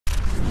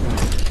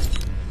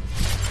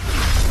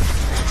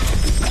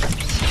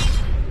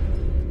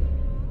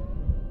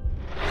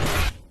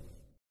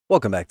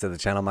Welcome back to the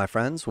channel, my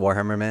friends.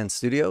 Warhammer Man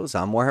Studios.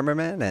 I'm Warhammer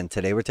Man, and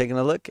today we're taking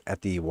a look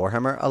at the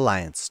Warhammer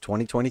Alliance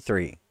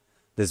 2023.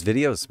 This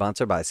video is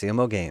sponsored by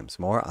CMO Games.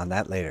 More on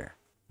that later.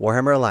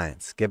 Warhammer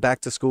Alliance. Get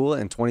back to school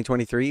in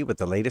 2023 with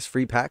the latest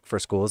free pack for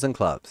schools and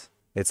clubs.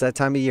 It's that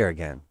time of year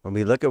again, when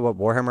we look at what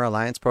Warhammer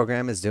Alliance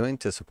program is doing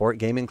to support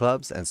gaming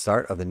clubs and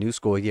start of the new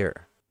school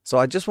year. So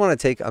I just want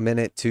to take a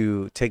minute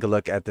to take a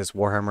look at this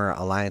Warhammer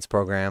Alliance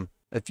program.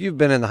 If you've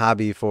been in the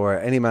hobby for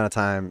any amount of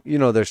time, you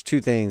know there's two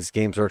things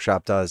Games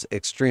Workshop does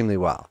extremely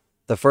well.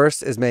 The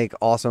first is make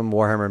awesome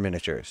Warhammer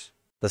miniatures.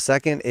 The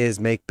second is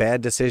make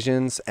bad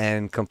decisions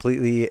and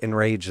completely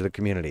enrage the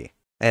community.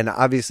 And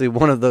obviously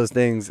one of those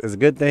things is a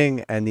good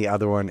thing and the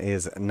other one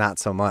is not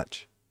so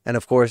much. And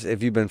of course,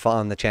 if you've been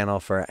following the channel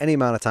for any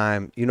amount of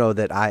time, you know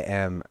that I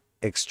am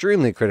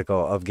extremely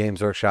critical of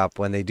Games Workshop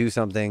when they do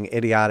something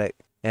idiotic.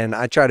 And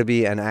I try to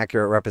be an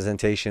accurate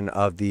representation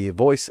of the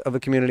voice of a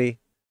community.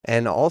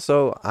 And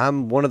also,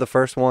 I'm one of the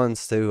first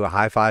ones to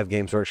high-five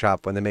Games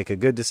Workshop when they make a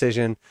good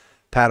decision,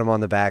 pat them on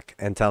the back,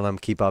 and tell them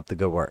keep up the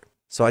good work.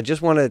 So I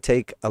just want to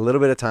take a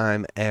little bit of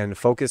time and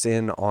focus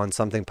in on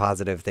something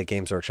positive that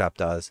Games Workshop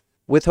does,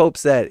 with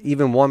hopes that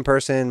even one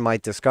person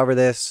might discover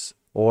this,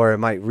 or it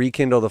might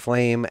rekindle the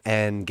flame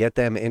and get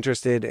them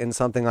interested in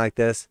something like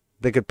this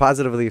that could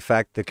positively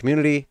affect the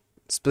community,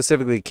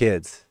 specifically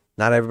kids.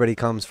 Not everybody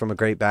comes from a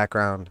great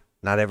background.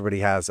 Not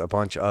everybody has a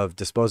bunch of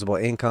disposable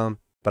income.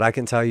 But I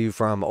can tell you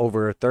from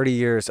over 30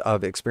 years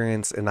of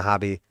experience in the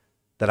hobby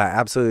that I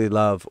absolutely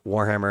love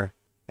Warhammer,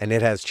 and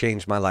it has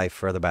changed my life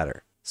for the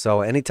better.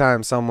 So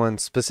anytime someone,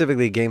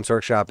 specifically Games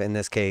Workshop in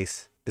this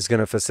case, is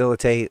going to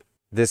facilitate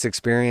this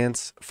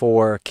experience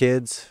for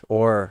kids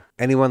or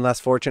anyone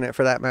less fortunate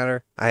for that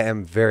matter, I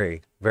am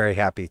very, very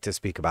happy to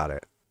speak about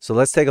it. So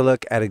let's take a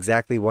look at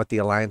exactly what the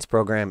Alliance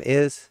program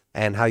is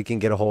and how you can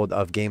get a hold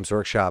of Games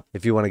Workshop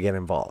if you want to get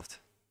involved.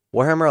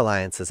 Warhammer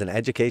Alliance is an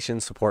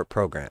education support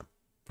program,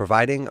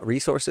 providing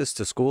resources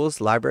to schools,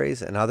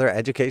 libraries, and other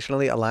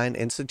educationally aligned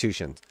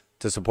institutions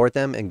to support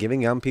them in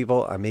giving young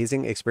people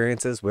amazing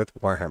experiences with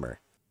Warhammer.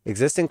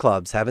 Existing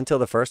clubs have until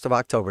the 1st of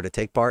October to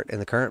take part in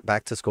the current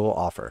back-to-school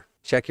offer.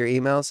 Check your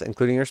emails,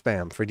 including your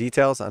spam, for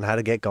details on how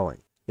to get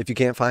going. If you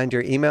can't find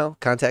your email,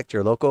 contact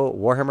your local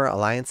Warhammer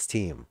Alliance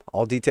team.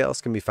 All details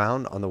can be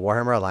found on the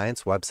Warhammer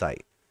Alliance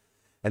website.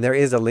 And there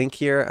is a link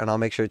here, and I'll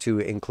make sure to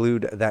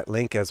include that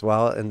link as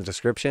well in the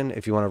description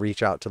if you want to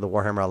reach out to the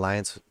Warhammer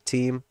Alliance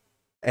team.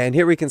 And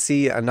here we can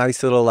see a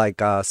nice little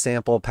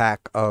sample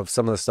pack of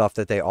some of the stuff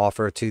that they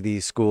offer to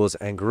these schools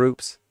and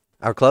groups.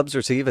 Our clubs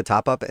receive a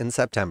top-up in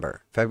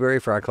September, February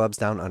for our clubs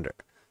down under,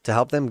 to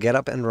help them get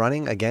up and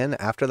running again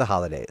after the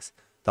holidays.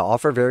 The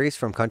offer varies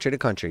from country to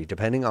country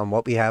depending on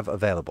what we have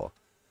available,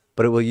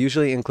 but it will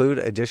usually include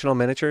additional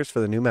miniatures for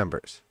the new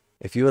members.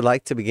 If you would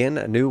like to begin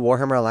a new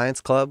Warhammer Alliance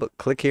club,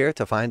 click here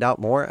to find out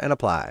more and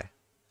apply.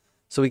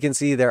 So we can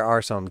see there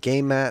are some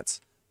game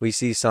mats. We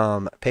see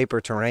some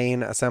paper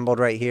terrain assembled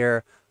right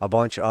here, a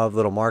bunch of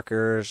little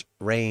markers,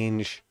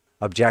 range,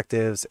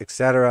 objectives,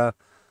 etc.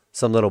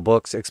 Some little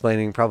books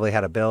explaining probably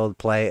how to build,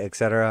 play,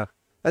 etc.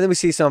 And then we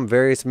see some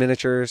various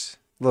miniatures,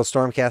 little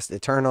Stormcast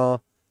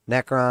Eternal,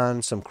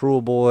 Necron, some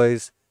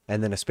kruleboyz,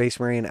 and then a Space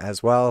Marine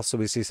as well. So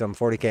we see some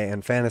 40k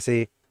and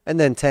fantasy, and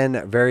then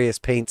 10 various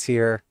paints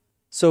here.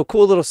 So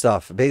cool little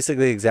stuff,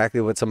 basically exactly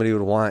what somebody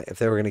would want if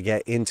they were going to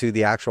get into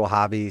the actual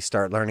hobby,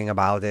 start learning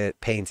about it,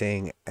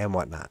 painting, and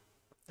whatnot.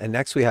 And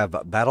next we have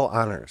Battle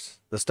Honors.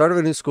 The start of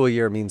a new school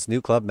year means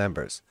new club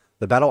members.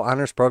 The Battle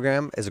Honors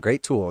program is a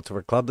great tool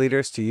for club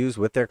leaders to use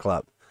with their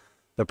club.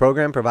 The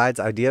program provides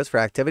ideas for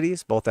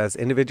activities both as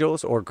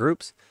individuals or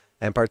groups,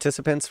 and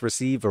participants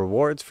receive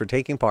rewards for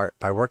taking part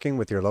by working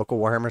with your local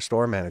Warhammer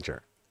store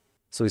manager.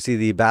 So we see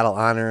the Battle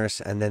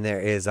Honors, and then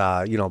there is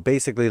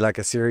basically like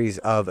a series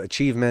of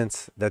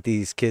achievements that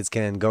these kids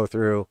can go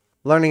through,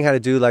 learning how to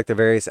do like the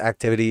various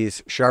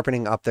activities,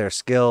 sharpening up their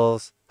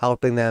skills,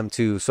 helping them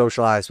to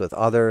socialize with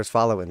others,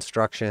 follow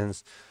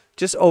instructions,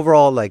 just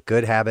overall like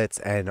good habits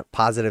and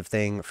positive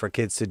thing for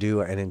kids to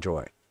do and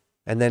enjoy.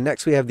 And then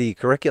next we have the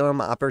curriculum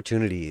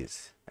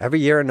opportunities. Every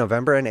year in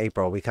November and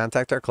April, we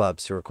contact our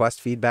clubs to request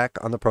feedback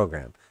on the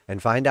program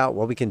and find out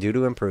what we can do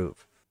to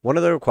improve. One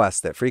of the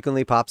requests that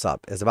frequently pops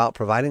up is about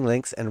providing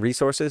links and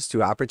resources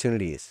to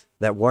opportunities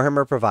that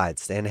Warhammer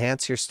provides to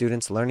enhance your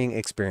students' learning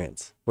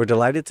experience. We're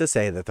delighted to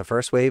say that the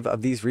first wave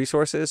of these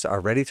resources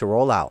are ready to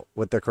roll out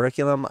with the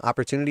Curriculum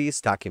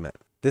Opportunities document.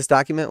 This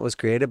document was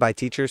created by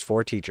teachers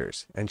for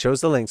teachers and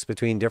shows the links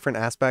between different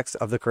aspects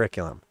of the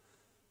curriculum,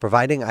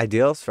 providing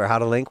ideals for how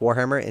to link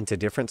Warhammer into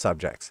different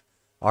subjects.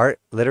 Art,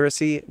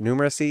 literacy,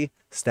 numeracy,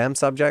 STEM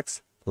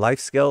subjects, life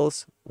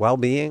skills,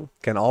 well-being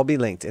can all be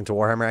linked into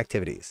Warhammer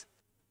activities.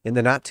 In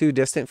the not too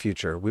distant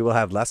future, we will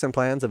have lesson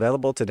plans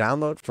available to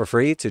download for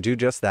free to do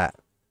just that.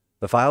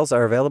 The files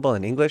are available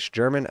in English,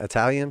 German,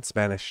 Italian,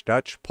 Spanish,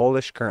 Dutch,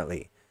 Polish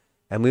currently,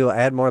 and we will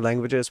add more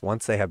languages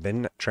once they have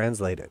been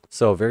translated.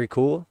 So very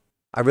cool.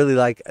 I really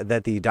like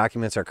that the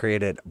documents are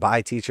created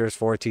by teachers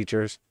for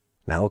teachers.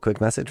 Now a quick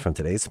message from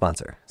today's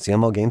sponsor.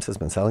 CMO Games has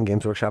been selling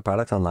Games Workshop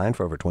products online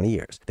for over 20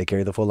 years. They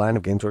carry the full line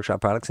of Games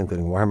Workshop products,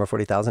 including Warhammer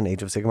 40,000,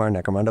 Age of Sigmar,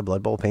 necromunda,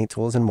 Blood Bowl, paint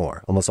tools, and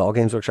more. Almost all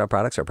Games Workshop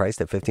products are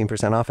priced at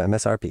 15% off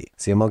MSRP.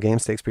 CMO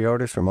Games takes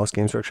pre-orders for most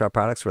Games Workshop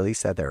products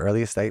released at their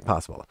earliest date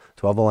possible.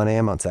 12:01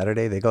 a.m. on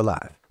Saturday, they go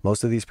live.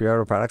 Most of these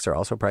pre-order products are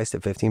also priced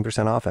at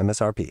 15% off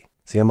MSRP.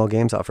 CMO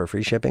Games offer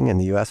free shipping in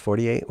the US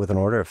 48 with an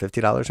order of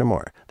 $50 or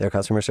more. Their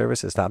customer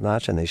service is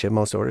top-notch and they ship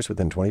most orders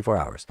within 24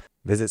 hours.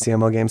 Visit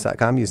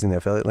CMOGames.com using the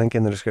affiliate link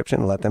in the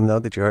description and let them know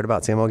that you heard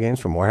about CMO Games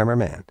from Warhammer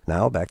Man.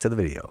 Now back to the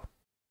video.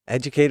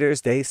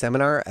 Educators Day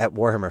Seminar at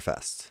Warhammer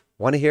Fest.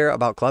 Want to hear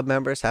about club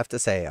members have to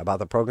say about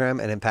the program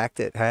and impact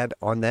it had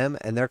on them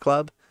and their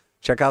club?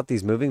 Check out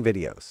these moving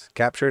videos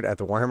captured at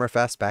the Warhammer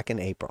Fest back in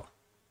April.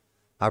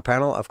 Our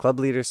panel of club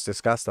leaders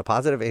discussed the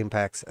positive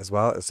impacts as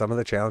well as some of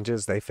the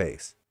challenges they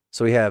face.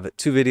 So we have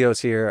two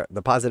videos here,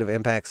 the positive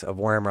impacts of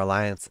Warhammer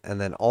Alliance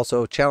and then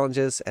also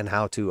challenges and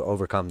how to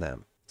overcome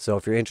them. So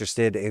if you're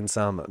interested in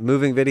some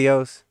moving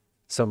videos,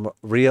 some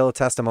real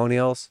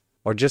testimonials,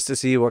 or just to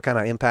see what kind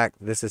of impact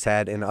this has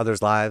had in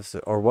others' lives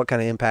or what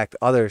kind of impact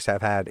others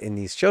have had in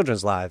these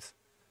children's lives,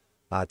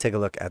 take a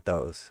look at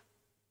those.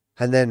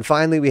 And then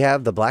finally, we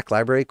have the Black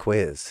Library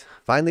quiz.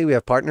 Finally, we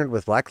have partnered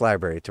with Black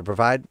Library to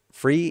provide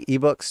free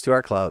ebooks to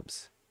our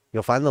clubs.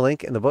 You'll find the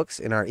link in the books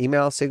in our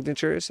email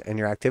signatures and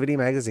your activity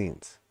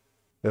magazines.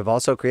 We have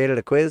also created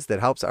a quiz that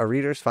helps our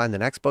readers find the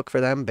next book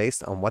for them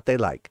based on what they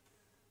like.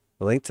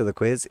 The link to the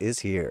quiz is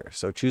here.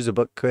 So choose a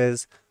book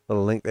quiz,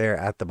 little link there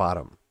at the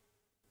bottom.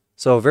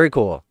 So very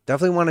cool.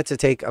 Definitely wanted to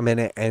take a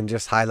minute and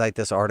just highlight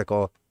this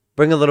article,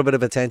 bring a little bit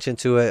of attention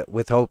to it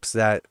with hopes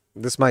that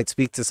this might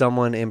speak to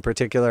someone in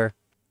particular,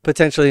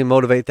 potentially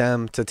motivate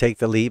them to take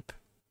the leap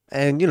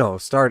and,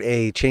 start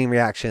a chain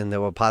reaction that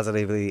will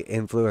positively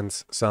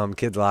influence some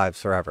kids' lives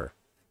forever.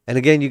 And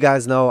again, you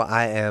guys know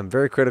I am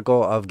very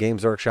critical of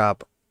Games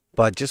Workshop,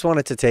 but just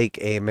wanted to take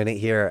a minute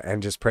here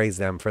and just praise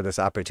them for this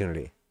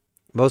opportunity.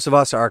 Most of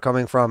us are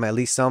coming from at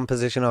least some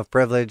position of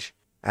privilege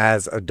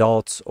as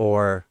adults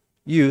or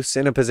youths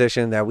in a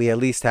position that we at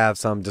least have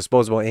some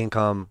disposable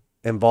income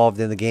involved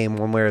in the game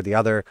one way or the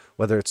other,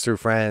 whether it's through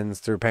friends,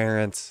 through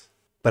parents.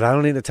 But I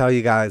don't need to tell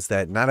you guys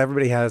that not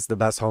everybody has the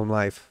best home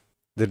life,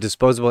 the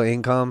disposable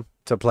income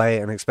to play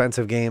an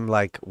expensive game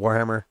like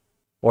Warhammer,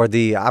 or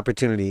the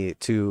opportunity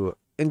to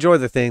enjoy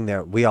the thing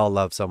that we all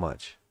love so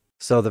much.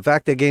 So the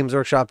fact that Games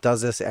Workshop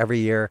does this every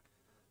year,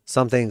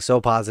 something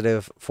so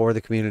positive for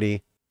the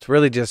community, to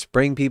really just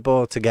bring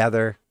people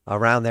together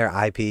around their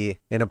IP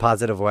in a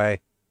positive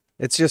way,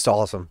 it's just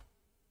awesome.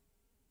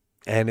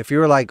 And if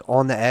you're like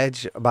on the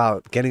edge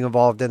about getting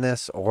involved in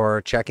this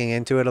or checking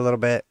into it a little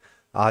bit,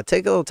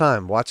 take a little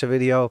time, watch a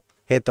video,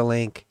 hit the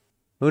link.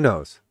 Who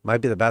knows?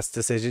 Might be the best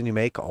decision you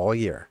make all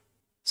year.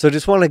 So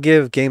just want to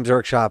give Games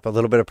Workshop a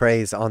little bit of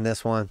praise on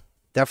this one.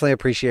 Definitely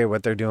appreciate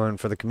what they're doing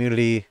for the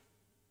community,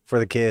 for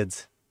the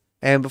kids.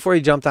 And before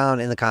you jump down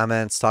in the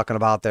comments talking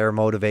about their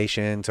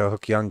motivation to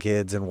hook young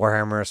kids in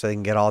Warhammer so they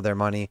can get all their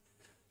money,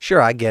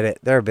 sure, I get it.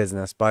 They're a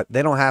business, but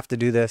they don't have to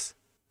do this.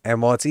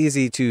 And while it's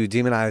easy to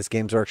demonize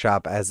Games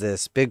Workshop as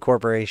this big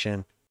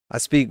corporation, I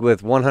speak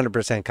with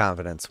 100%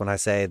 confidence when I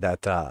say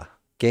that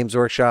Games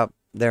Workshop,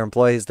 their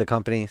employees, the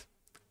company,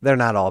 they're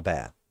not all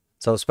bad.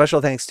 So special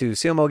thanks to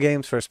CMO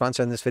Games for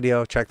sponsoring this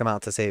video. Check them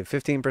out to save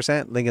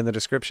 15%. Link in the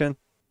description.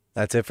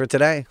 That's it for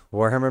today.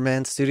 Warhammer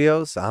Man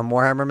Studios. I'm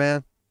Warhammer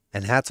Man.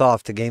 And hats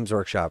off to Games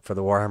Workshop for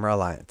the Warhammer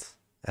Alliance.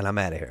 And I'm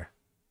out of here.